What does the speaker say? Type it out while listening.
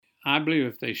I believe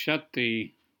if they shut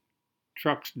the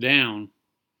trucks down,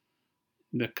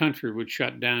 the country would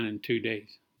shut down in 2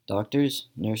 days. Doctors,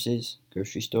 nurses,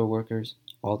 grocery store workers,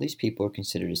 all these people are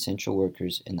considered essential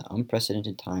workers in the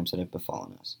unprecedented times that have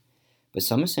befallen us. But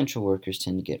some essential workers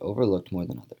tend to get overlooked more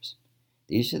than others.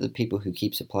 These are the people who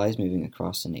keep supplies moving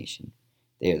across the nation.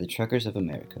 They are the truckers of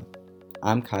America.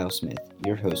 I'm Kyle Smith,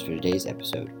 your host for today's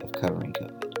episode of Covering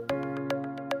COVID.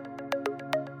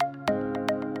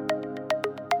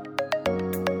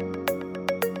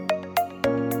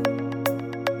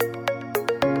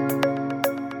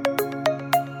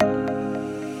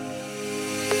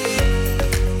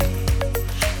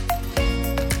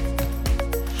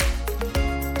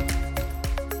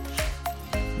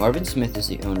 Marvin Smith is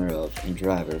the owner of and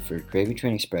driver for Gravy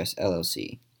Train Express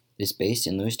LLC. It is based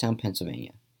in Lewistown,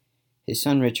 Pennsylvania. His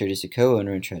son Richard is the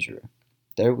co-owner and treasurer.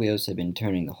 Their wheels have been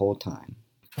turning the whole time.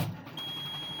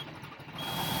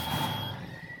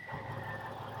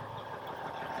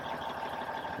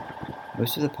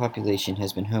 Most of the population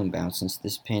has been homebound since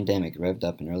this pandemic revved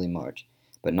up in early March,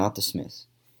 but not the Smiths.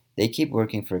 They keep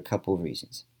working for a couple of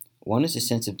reasons. One is a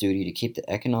sense of duty to keep the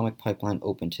economic pipeline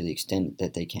open to the extent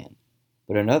that they can.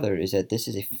 But another is that this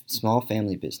is a small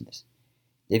family business.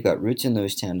 They've got roots in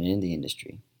Lewistown and in the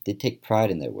industry. They take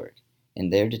pride in their work,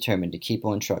 and they're determined to keep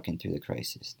on trucking through the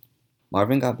crisis.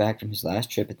 Marvin got back from his last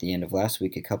trip at the end of last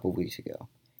week a couple of weeks ago.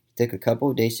 He took a couple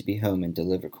of days to be home and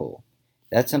deliver coal.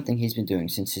 That's something he's been doing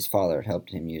since his father had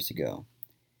helped him years ago.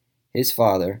 His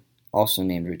father, also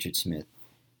named Richard Smith,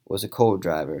 was a coal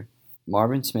driver.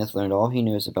 Marvin Smith learned all he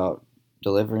knows about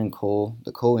delivering coal,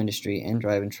 the coal industry, and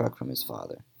driving truck from his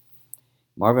father.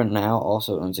 Marvin now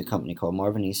also owns a company called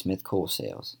Marvin E. Smith Coal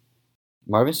Sales.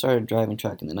 Marvin started driving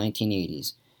truck in the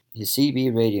 1980s. His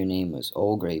CB radio name was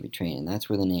Old Gravy Train, and that's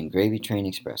where the name Gravy Train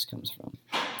Express comes from.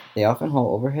 They often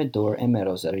haul overhead door and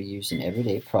metals that are used in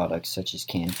everyday products such as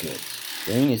canned goods.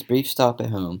 During his brief stop at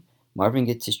home, Marvin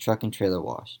gets his truck and trailer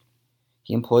washed.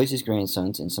 He employs his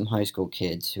grandsons and some high school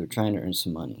kids who are trying to earn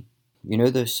some money. You know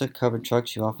those soot-covered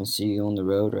trucks you often see on the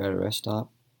road or at a rest stop?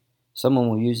 Someone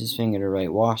will use his finger to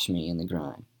write "Wash Me" in the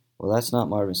grime. Well, that's not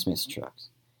Marvin Smith's trucks.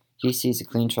 He sees a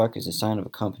clean truck as a sign of a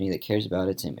company that cares about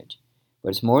its image. But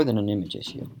it's more than an image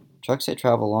issue. Trucks that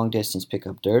travel long distance pick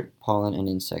up dirt, pollen, and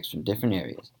insects from different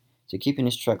areas. So keeping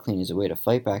his truck clean is a way to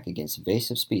fight back against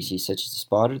invasive species such as the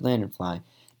spotted lanternfly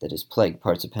that has plagued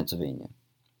parts of Pennsylvania.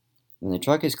 When the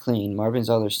truck is clean, Marvin's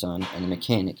other son and the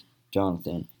mechanic,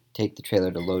 Jonathan, take the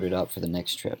trailer to load it up for the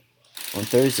next trip. On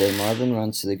Thursday, Marvin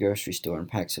runs to the grocery store and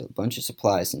packs a bunch of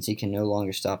supplies since he can no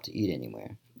longer stop to eat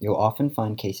anywhere. You'll often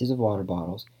find cases of water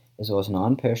bottles, as well as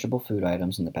non-perishable food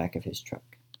items in the back of his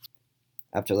truck.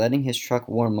 After letting his truck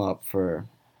warm up for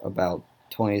about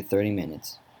 20 to 30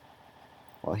 minutes,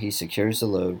 while he secures the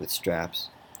load with straps,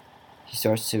 he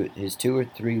starts his 2 or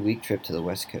 3 week trip to the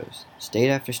West Coast. State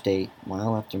after state,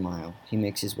 mile after mile, he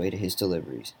makes his way to his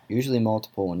deliveries, usually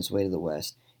multiple on his way to the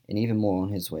West, and even more on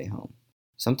his way home.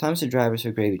 Sometimes the drivers for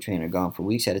Gravy Train are gone for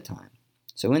weeks at a time.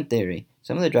 So in theory,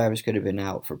 some of the drivers could have been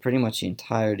out for pretty much the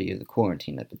entirety of the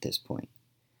quarantine up at this point.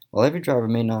 While every driver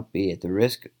may not be at the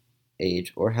risk,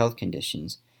 age, or health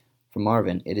conditions, for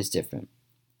Marvin, it is different.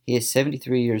 He is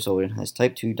 73 years old and has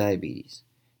type 2 diabetes.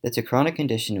 That's a chronic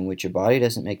condition in which your body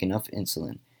doesn't make enough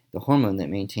insulin, the hormone that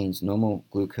maintains normal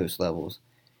glucose levels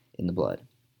in the blood.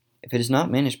 If it is not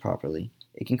managed properly,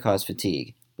 it can cause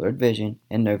fatigue, blurred vision,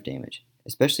 and nerve damage.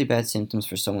 Especially bad symptoms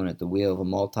for someone at the wheel of a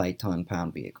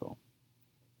multi-ton-pound vehicle.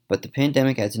 But the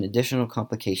pandemic adds an additional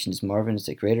complication as Marvin is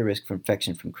at greater risk for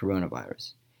infection from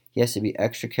coronavirus. He has to be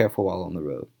extra careful while on the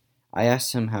road. I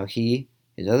asked him how he,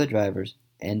 his other drivers,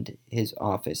 and his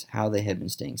office, how they have been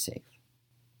staying safe.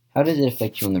 How does it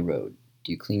affect you on the road?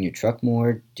 Do you clean your truck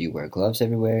more? Do you wear gloves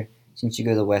everywhere? Since you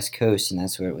go to the West Coast and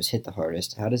that's where it was hit the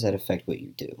hardest, how does that affect what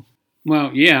you do? Well,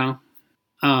 yeah.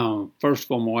 First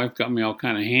of all, my wife got me all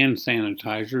kind of hand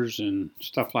sanitizers and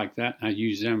stuff like that. I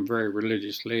use them very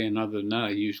religiously, and other than that, I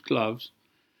use gloves.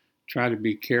 Try to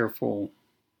be careful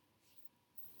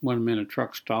when I'm in a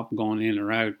truck stop going in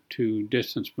or out to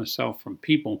distance myself from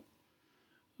people.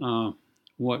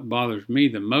 What bothers me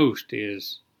the most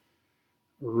is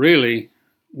really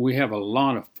we have a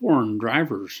lot of foreign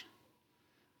drivers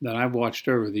that I've watched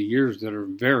over the years that are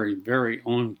very, very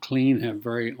unclean, have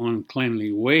very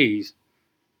uncleanly ways.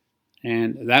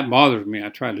 And that bothers me. I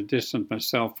try to distance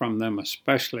myself from them,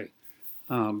 especially.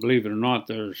 Believe it or not,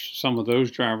 there's some of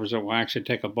those drivers that will actually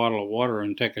take a bottle of water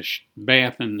and take a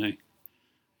bath in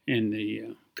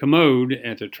the commode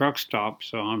at the truck stop.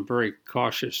 So I'm very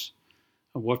cautious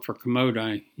of what for commode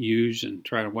I use and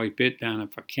try to wipe it down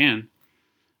if I can.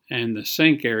 And the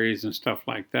sink areas and stuff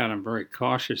like that, I'm very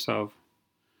cautious of.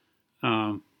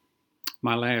 Um,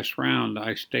 my last round,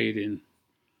 I stayed in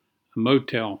a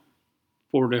motel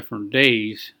 4 different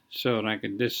days so that I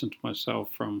could distance myself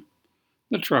from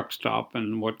the truck stop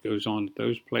and what goes on at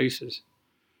those places.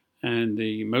 And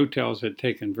the motels had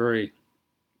taken a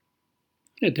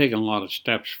lot of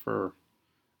steps for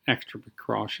extra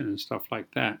precaution and stuff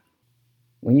like that.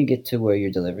 When you get to where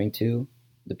you're delivering to,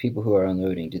 the people who are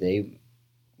unloading, do they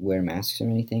wear masks or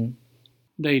anything?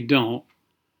 They don't,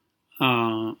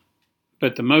 uh,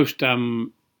 but the most of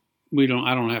them we don't.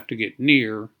 I don't have to get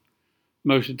near.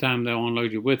 Most of the time they'll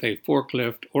unload you with a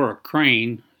forklift or a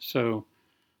crane. So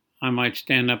I might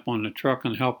stand up on the truck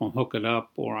and help them hook it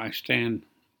up, or I stand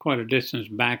quite a distance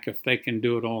back if they can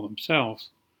do it all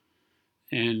themselves.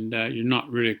 And you're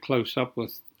not really close up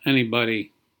with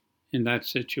anybody in that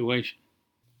situation.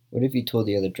 What have you told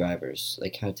the other drivers,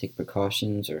 like how to take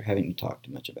precautions, or haven't you talked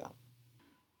much about?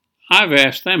 I've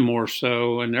asked them more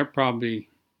so, and they're probably,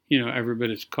 every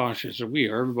bit as cautious as we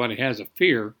are. Everybody has a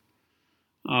fear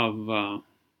of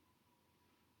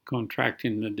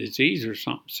contracting the disease or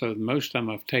something. So most of them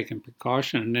have taken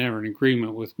precaution and they're in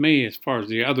agreement with me as far as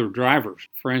the other drivers.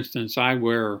 For instance, I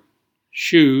wear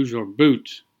shoes or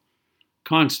boots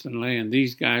constantly, and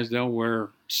these guys, they'll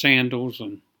wear sandals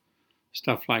and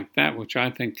stuff like that, which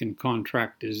I think can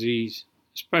contract disease,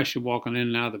 especially walking in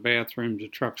and out of the bathrooms, the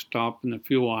truck stop, and the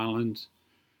fuel islands.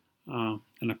 And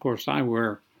of course, I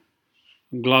wear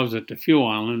gloves at the fuel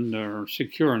island or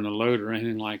securing the load or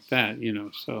anything like that,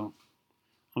 so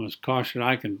I'm as cautious as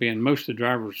I can be. And most of the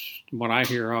drivers, what I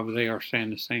hear of, they are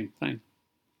saying the same thing.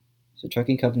 So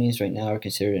trucking companies right now are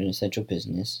considered an essential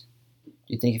business.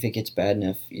 Do you think if it gets bad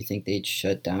enough, you think they'd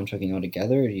shut down trucking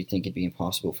altogether, or do you think it'd be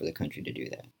impossible for the country to do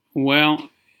that? Well,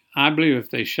 I believe if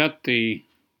they shut the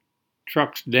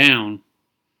trucks down,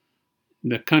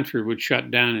 the country would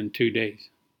shut down in 2 days.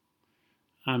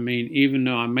 I mean, even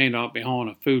though I may not be hauling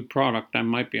a food product, I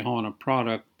might be hauling a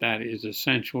product that is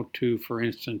essential to, for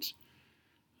instance,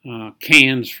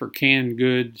 cans for canned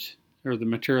goods or the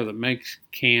material that makes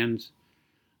cans.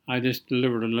 I just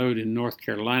delivered a load in North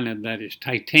Carolina that is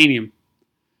titanium,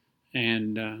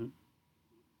 and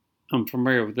I'm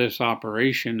familiar with this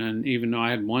operation, and even though I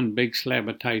had one big slab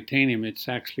of titanium, it's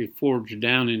actually forged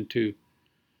down into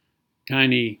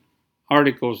tiny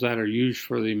articles that are used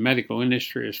for the medical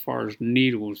industry as far as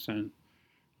needles and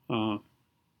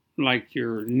like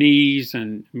your knees.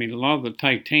 And I mean, a lot of the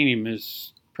titanium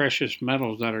is precious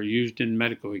metals that are used in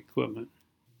medical equipment.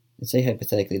 Let's say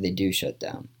hypothetically they do shut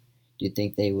down. Do you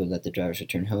think they would let the drivers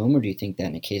return home, or do you think that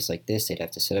in a case like this they'd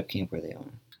have to set up camp where they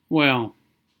are? Well,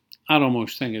 I'd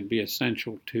almost think it'd be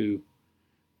essential to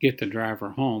get the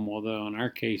driver home, although in our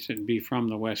case it'd be from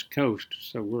the West Coast,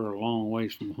 so we're a long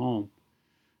ways from home.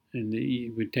 And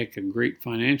it would take a great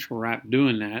financial rap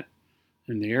doing that,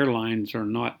 and the airlines are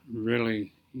not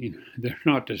really, they're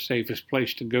not the safest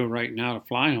place to go right now to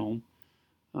fly home.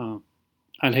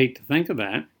 I'd hate to think of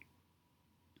that,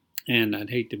 and I'd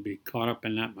hate to be caught up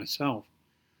in that myself.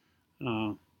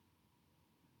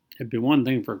 It'd be one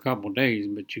thing for a couple of days,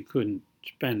 but you couldn't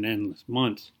spend endless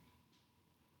months.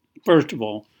 First of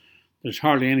all, there's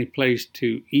hardly any place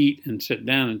to eat and sit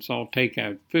down. It's all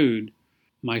takeout food.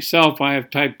 Myself, I have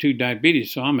type 2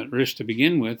 diabetes, so I'm at risk to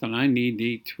begin with, and I need to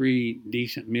eat 3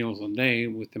 decent meals a day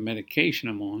with the medication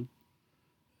I'm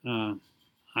on.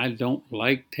 I don't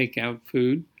like takeout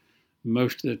food.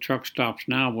 Most of the truck stops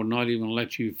now will not even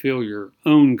let you fill your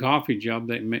own coffee jug.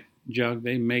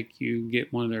 They make you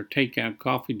get one of their takeout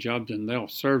coffee jugs, and they'll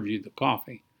serve you the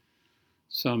coffee.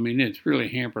 So, I mean, it's really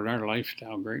hampered our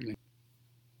lifestyle greatly.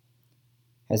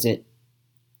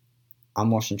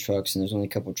 I'm washing trucks, and there's only a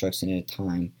couple of trucks in at a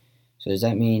time. So does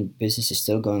that mean business is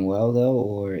still going well, though,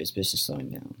 or is business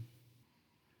slowing down?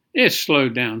 It's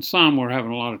slowed down some. We're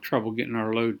having a lot of trouble getting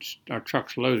our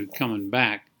trucks loaded coming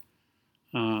back.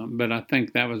 But I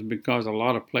think that was because a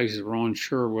lot of places were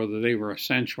unsure whether they were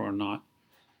essential or not.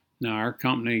 Now, our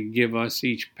company give us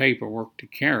each paperwork to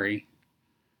carry,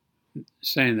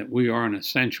 saying that we are an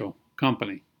essential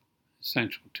company,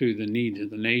 essential to the needs of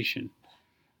the nation.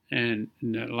 And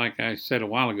like I said a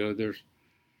while ago,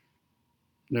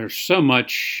 there's so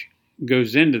much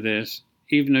goes into this.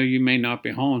 Even though you may not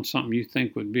be hauling something you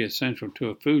think would be essential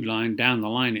to a food line, down the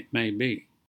line it may be.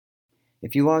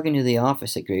 If you walk into the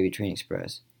office at Gravy Train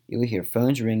Express, you will hear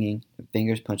phones ringing and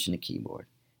fingers punching the keyboard.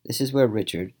 This is where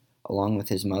Richard, along with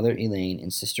his mother Elaine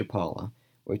and sister Paula,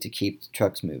 work to keep the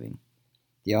trucks moving.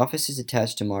 The office is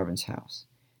attached to Marvin's house.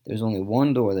 There's only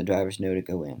one door the drivers know to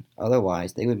go in.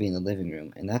 Otherwise, they would be in the living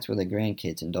room, and that's where the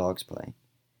grandkids and dogs play.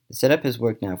 The setup has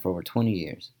worked now for over 20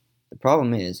 years. The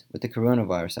problem is, with the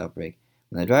coronavirus outbreak,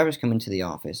 when the drivers come into the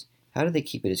office, How do they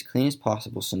keep it as clean as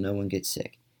possible so no one gets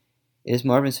sick? It is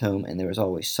Marvin's home, and there is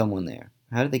always someone there.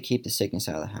 How do they keep the sickness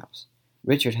out of the house?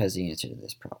 Richard has the answer to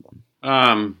this problem.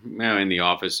 Now in the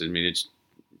office, I mean, it's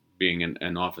being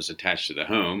an office attached to the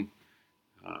home.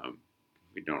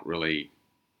 We don't really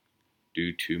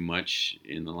do too much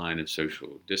in the line of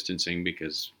social distancing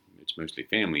because it's mostly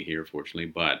family here, fortunately.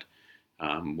 But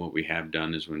what we have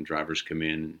done is when drivers come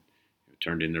in,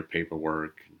 turned in their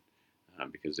paperwork,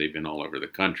 because they've been all over the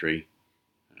country,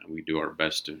 we do our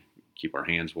best to keep our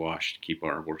hands washed, keep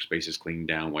our workspaces cleaned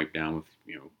down, wiped down with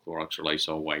Clorox or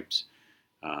Lysol wipes.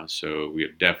 So we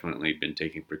have definitely been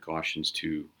taking precautions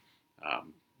to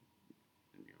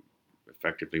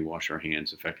effectively wash our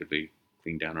hands, effectively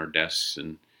clean down our desks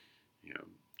and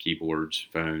keyboards,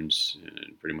 phones,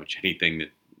 and pretty much anything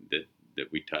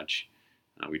that we touch.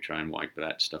 We try and wipe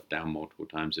that stuff down multiple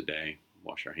times a day,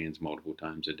 wash our hands multiple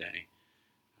times a day.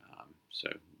 So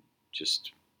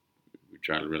just we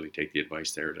try to really take the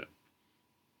advice there to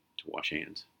wash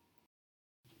hands.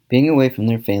 Being away from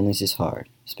their families is hard,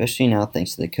 especially now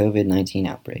thanks to the COVID-19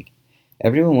 outbreak.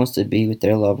 Everyone wants to be with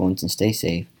their loved ones and stay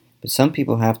safe, but some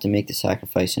people have to make the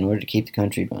sacrifice in order to keep the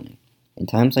country running. In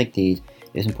times like these,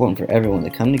 it is important for everyone to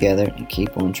come together and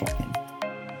keep on trucking.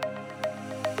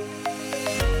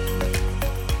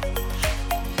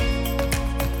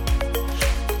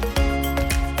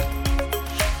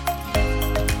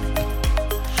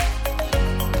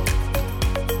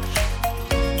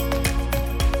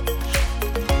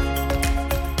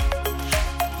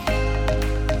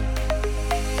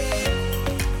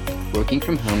 Working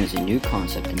from home is a new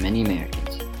concept to many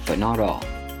Americans, but not all.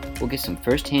 We'll get some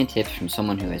first-hand tips from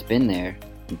someone who has been there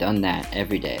and done that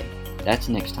every day. That's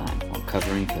next time on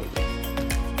Covering COVID.